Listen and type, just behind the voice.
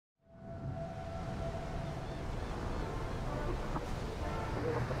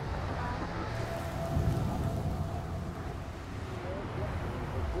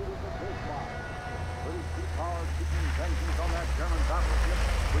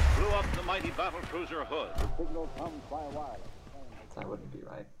blew up the mighty battlecruiser Hood. Signal comes by wireless. That wouldn't be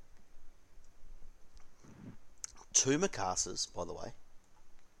right. 2 Mikases, by the way.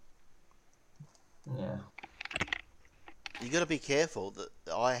 Yeah. You got to be careful that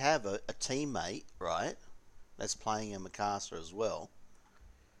I have a teammate, right, that's playing a Mikasa as well.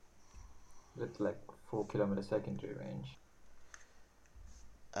 With like 4 kilometer secondary range.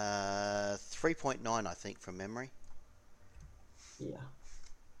 3.9, I think, from memory. Yeah.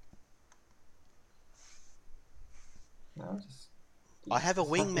 No, just. I have a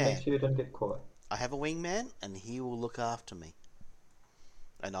just have to wingman. Make sure you don't get caught. I have a wingman, and he will look after me.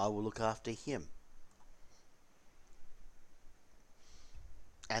 And I will look after him.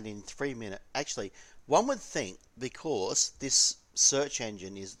 And in 3 minutes... Actually, one would think, because this search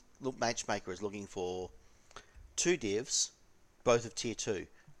engine is... Look, Matchmaker is looking for 2 divs, both of tier 2.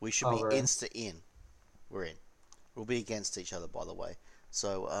 We should be insta-in. We're in. We'll be against each other, by the way.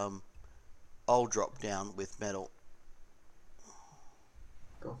 So, I'll drop down with metal.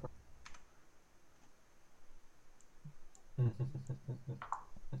 Go for it.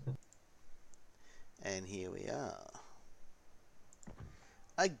 And here we are.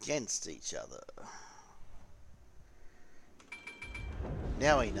 Against each other.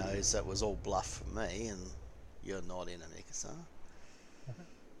 Now he knows that was all bluff for me, and you're not in a Mikasa.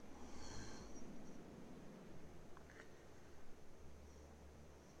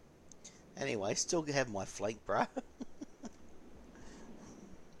 Anyway, still have my flank, bro.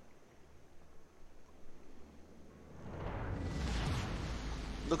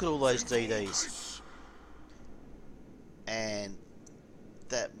 Look at all those DDs. And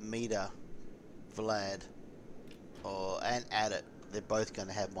that meter Vlad and Adit, they're both going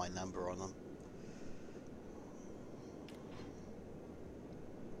to have my number on them.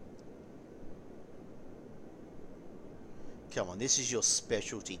 Come on, this is your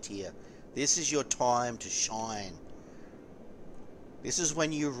specialty tier. This is your time to shine. This is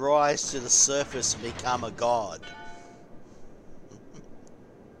when you rise to the surface and become a god.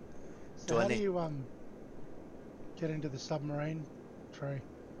 So how do you get into the submarine tree?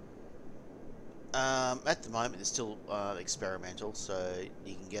 At the moment, it's still experimental, so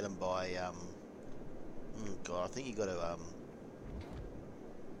you can get them by. God, I think you got to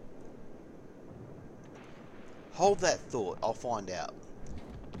hold that thought. I'll find out.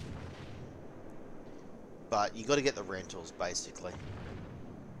 But you got to get the rentals, basically,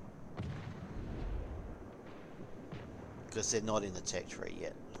 because they're not in the tech tree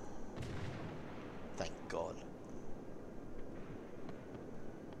yet. Thank God.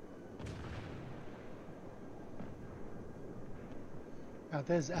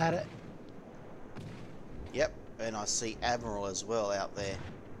 There's Adit. Yep, and I see Admiral as well out there.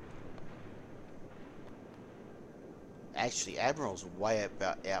 Actually, Admiral's way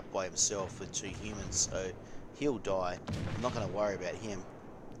out by himself with 2 humans, so he'll die. I'm not going to worry about him.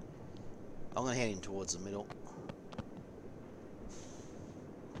 I'm going to head him towards the middle.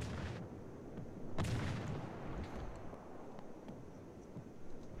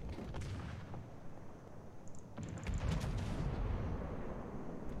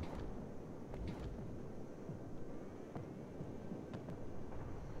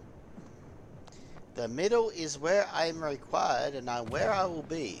 The middle is where I'm required and where I will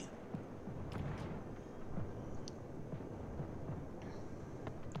be.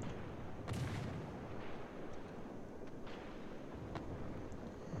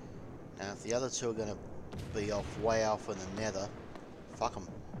 Now if the other 2 are going to be way off in the nether, fuck them.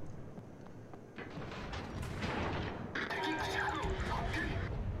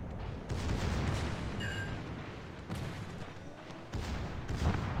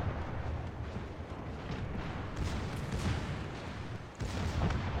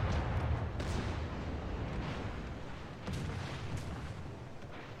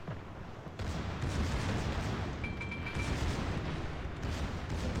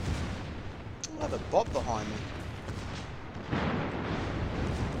 I have a bot behind me.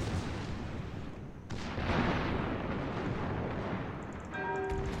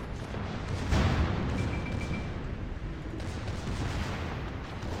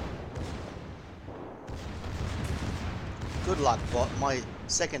 Good luck, bot. My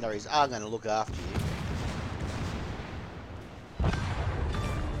secondaries are going to look after you.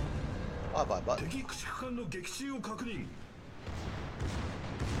 Bye bye, bot.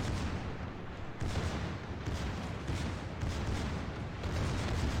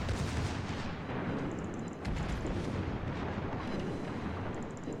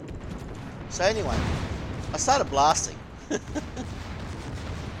 So anyway, I started blasting.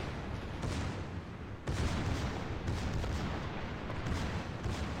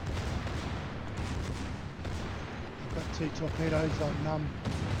 see torpedoes on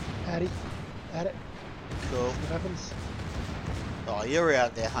Addy. At it. Cool. See what happens. Oh, you're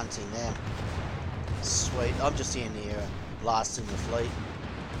out there hunting now. Sweet. I'm just in here blasting the fleet.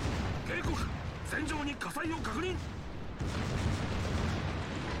 警告戦場に火災を確認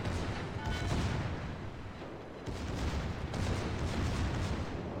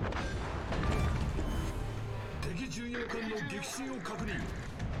敵巡洋艦の撃沈を確認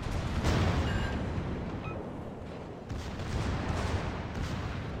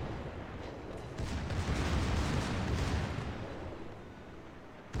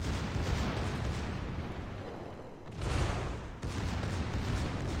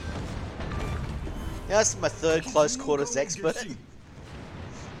Yeah, that's my third close quarters expert.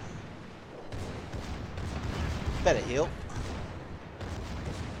 Better heal.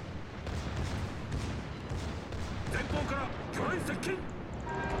 前方から魚雷接近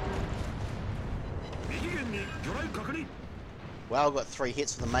右舷に魚雷確認 Wow, I've got 3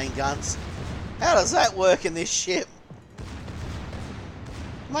 hits for the main guns. How does that work in this ship?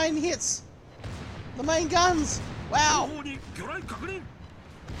 Main hits. The main guns. 後 Wow. 方に魚雷確認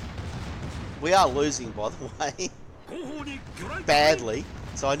We are losing, by the way. 後方に魚雷確認 Badly.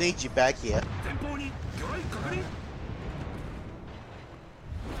 So I need you back here. 前方に魚雷確認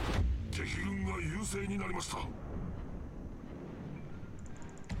敵軍が優勢になりました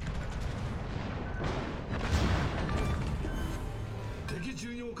敵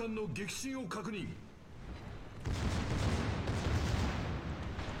巡洋艦の撃沈を確認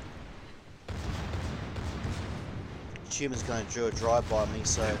Tuma's going to do a drive by me,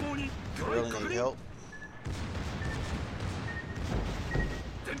 so 前方に I 魚 really 雷確 need 認 help.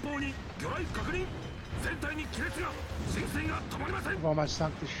 前方に魚雷確認船体に亀裂が浸水が止まりません I've almost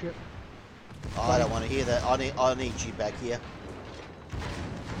sunk the ship. I don't want to hear that. I need you back here.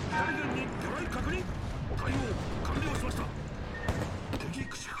 左舷に魚雷確認対応完了しました敵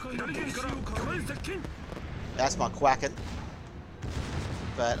駆逐艦左舷から魚雷接近 That's my quacking.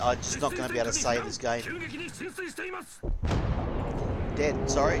 But I'm just not going to be able to save this game. 急激に浸水しています Dead,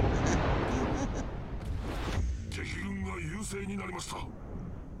 sorry. 敵軍が優勢になりました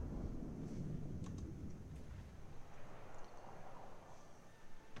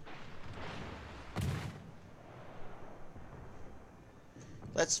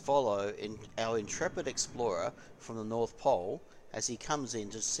Let's follow our intrepid explorer from the North Pole as he comes in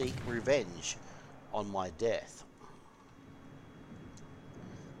to seek revenge on my death.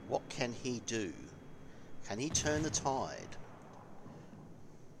 What can he do? Can he turn the tide?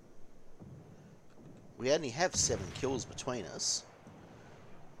 We only have 7 kills between us.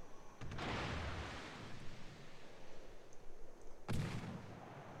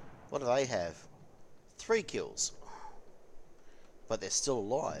 What do they have? 3 kills. But they're still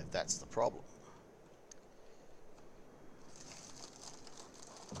alive, that's the problem.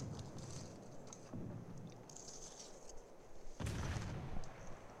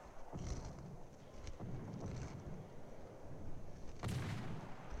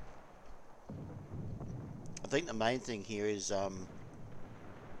 I think the main thing here is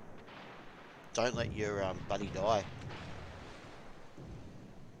don't let your buddy die.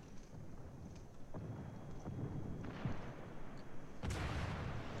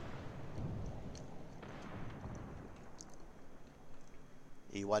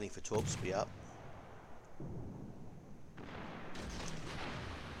 Are you waiting for torps to be up?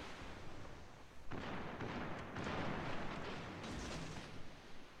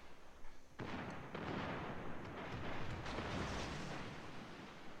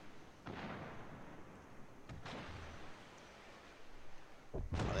 Oh,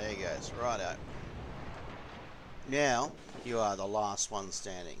 there he goes. Righto. Now, you are the last one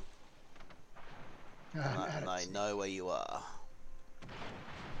standing. And I know where you are.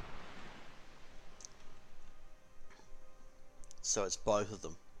 So it's both of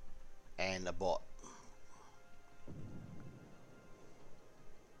them. And a bot.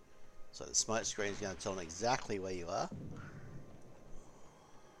 So the smoke screen is going to tell them exactly where you are.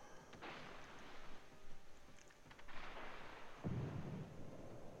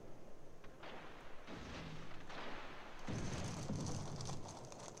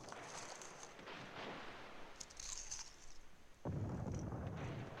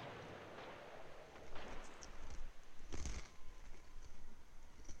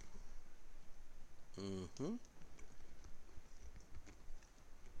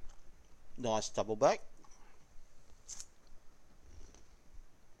 Nice double back.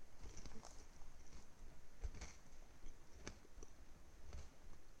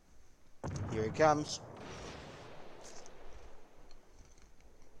 Here he comes.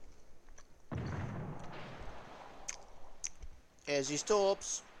 As he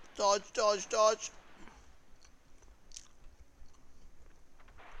stops. Dodge, dodge, dodge.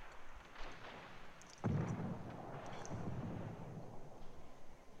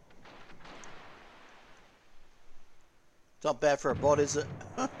 Not bad for a bot, is it?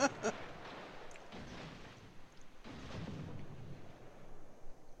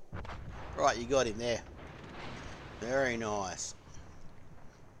 Right, you got him there. Very nice.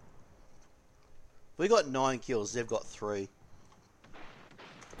 We got 9 kills, they've got 3.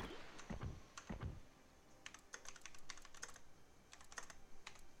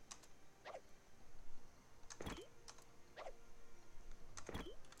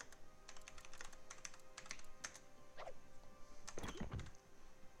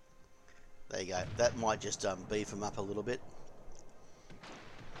 There you go. That might just beef them up a little bit.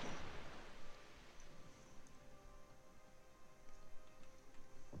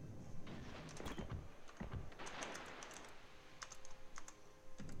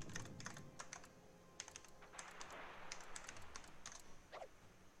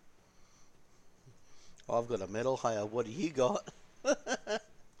 I've got a medal. Hey, what do you got?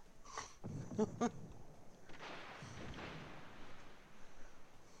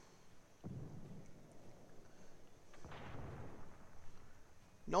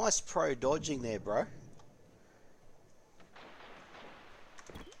 Nice pro dodging there, bro.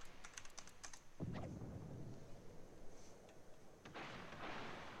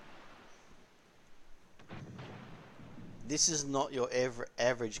 This is not your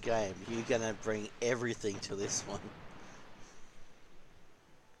average game. You're going to bring everything to this one.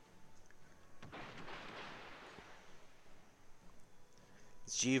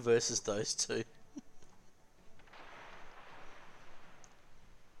 It's you versus those two.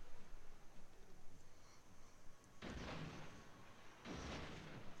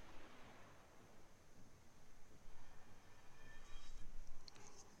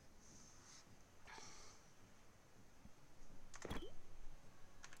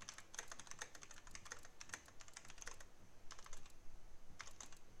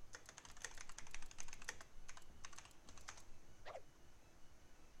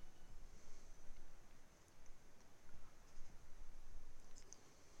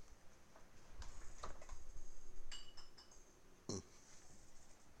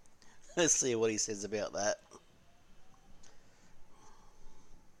 Let's see what he says about that.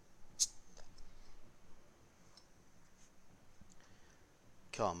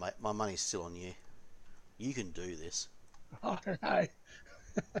 Come on, mate. My money's still on you. You can do this. I don't know.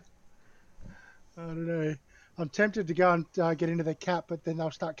 I don't know. I'm tempted to go and get into the cap, but then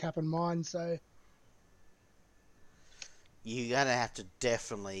they'll start capping mine, so... You're going to have to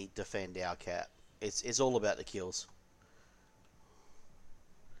definitely defend our cap. It's all about the kills.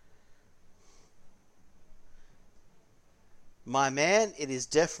 My man, it is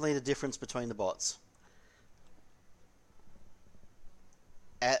definitely the difference between the bots.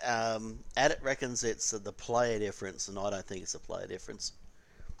 Adit reckons it's the player difference, and I don't think it's a player difference.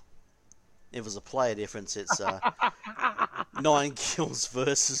 If it was a player difference, it's 9 kills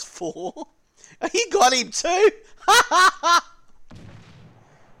versus 4. He got him too!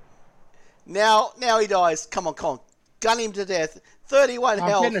 Now he dies. Come on, come on. Gun him to death. 31 I'm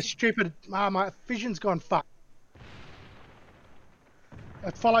health. getting a stupid... my vision's gone fuck.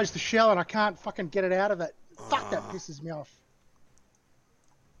 It follows the shell and I can't fucking get it out of it. Fuck, that pisses me off.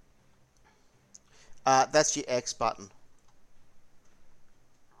 That's your X button.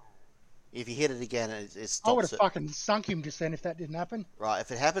 If you hit it again, it stops I would have it. fucking sunk him just then if that didn't happen. Right,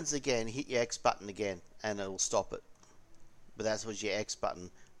 if it happens again, hit your X button again, and it'll stop it. But that was your X button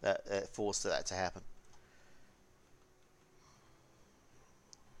that forced that to happen.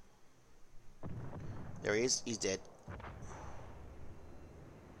 There he is. He's dead.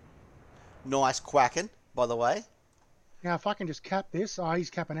 Nice quacking, by the way. Now if I can just cap this,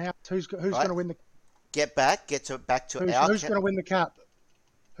 he's capping out. Who's going to win the? Get back. Back to our. Who's going to win the cap?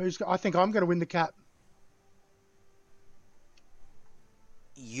 I think I'm going to win the cap.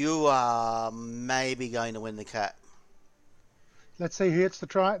 You are maybe going to win the cap. Let's see who hits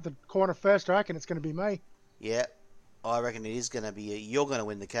the corner first. I reckon it's going to be me. Yeah, I reckon it is going to be you. You're going to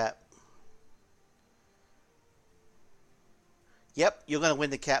win the cap. Yep, you're going to win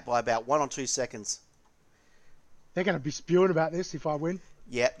the cap by about 1 or 2 seconds. They're going to be spewing about this if I win.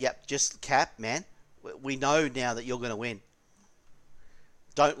 Yep, just cap, man. We know now that you're going to win.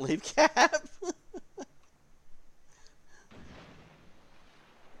 Don't leave cap.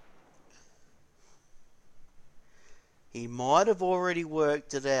 He might have already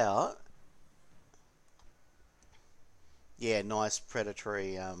worked it out. Yeah, nice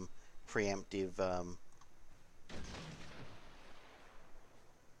predatory, preemptive.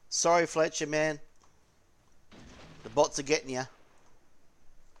 Sorry, Fletcher, man. The bots are getting you.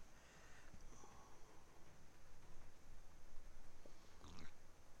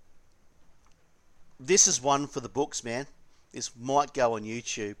 This is one for the books, man. This might go on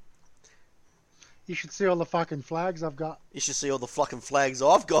YouTube. You should see all the fucking flags I've got. You should see all the fucking flags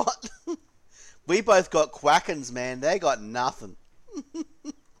I've got. We both got quackens, man. They got nothing.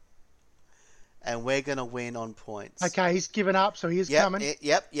 And we're going to win on points. Okay, he's given up, so he's coming.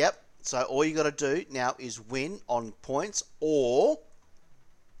 Yep. So all you got to do now is win on points or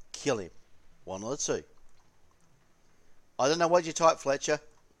kill him. One of the two. I don't know what you type, Fletcher.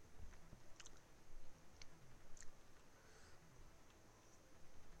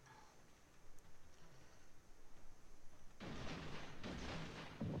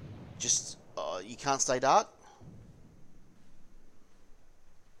 Just, you can't stay dark?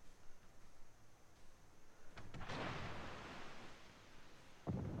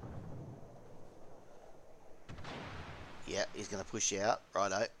 Yeah, he's going to push you out.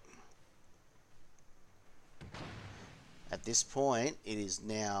 Righto. At this point, it is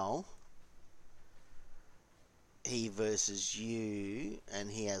now he versus you, and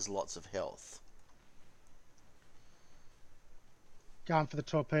he has lots of health. Going for the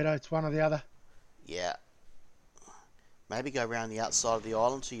torpedo. It's one or the other. Yeah. Maybe go around the outside of the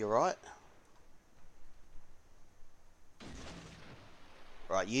island to your right.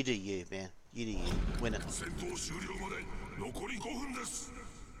 Right, you do you, man. You do you. Win it. 戦闘終了まで残り5分です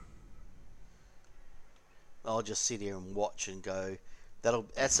I'll just sit here and watch and go,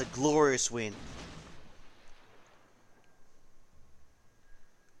 that's a glorious win.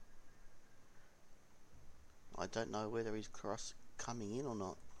 I don't know whether he's coming in or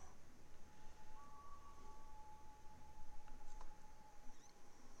not.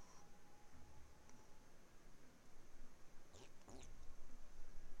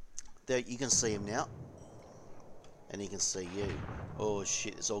 There, you can see him now. And he can see you. Oh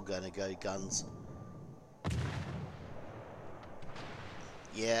shit, it's all gonna go guns.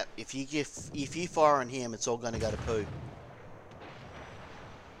 Yeah, if you fire on him, it's all gonna go to poo.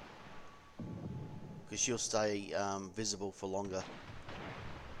 Because you'll stay visible for longer.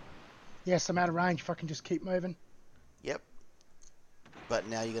 Yes, I'm out of range if I can just keep moving. Yep. But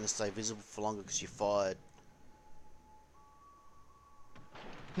now you're gonna stay visible for longer because you fired.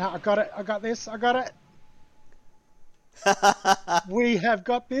 No, I got it. I got this. I got it. We have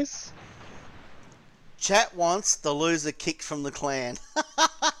got this. Chat wants the loser kicked from the clan.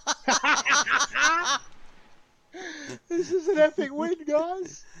 This is an epic win,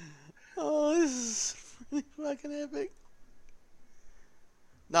 guys. Oh, this is really fucking epic.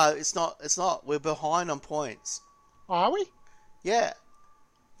 No, it's not. It's not. We're behind on points. Are we? Yeah.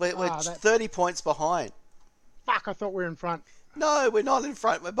 We're 30 points behind. Fuck, I thought we were in front. No, we're not in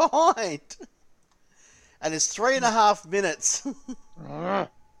front. We're behind. And it's 3.5 minutes.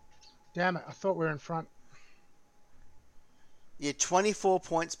 Damn it, I thought we were in front. You're 24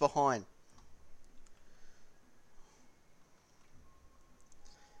 points behind.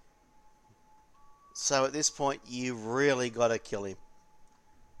 So at this point, you really got to kill him.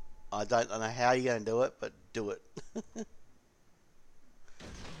 I don't know how you're going to do it, but do it.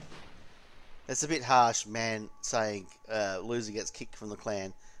 It's a bit harsh, man, saying loser gets kicked from the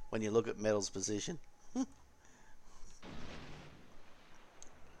clan when you look at Metal's position.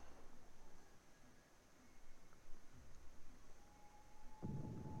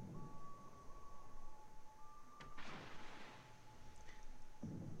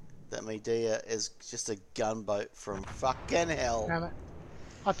 That Medea is just a gunboat from fucking hell. Damn it.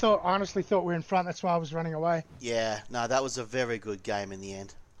 I honestly thought we were in front, that's why I was running away. Yeah, no, that was a very good game in the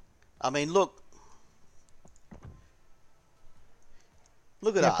end. I mean, look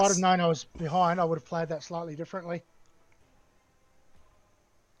at us. If I'd have known I was behind, I would have played that slightly differently.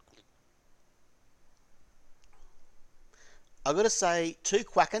 I've got to say, 2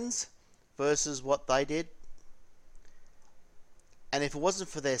 Quackens versus what they did. And if it wasn't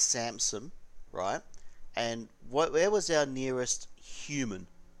for their Samson, right? And where was our nearest human?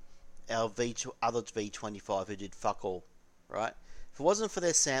 Our other V25 who did fuck all, right? If it wasn't for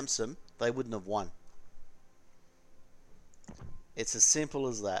their Samson, they wouldn't have won. It's as simple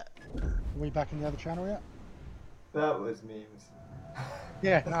as that. Are we back in the other channel yet? That was memes.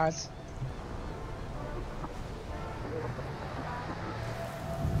 Yeah, nice.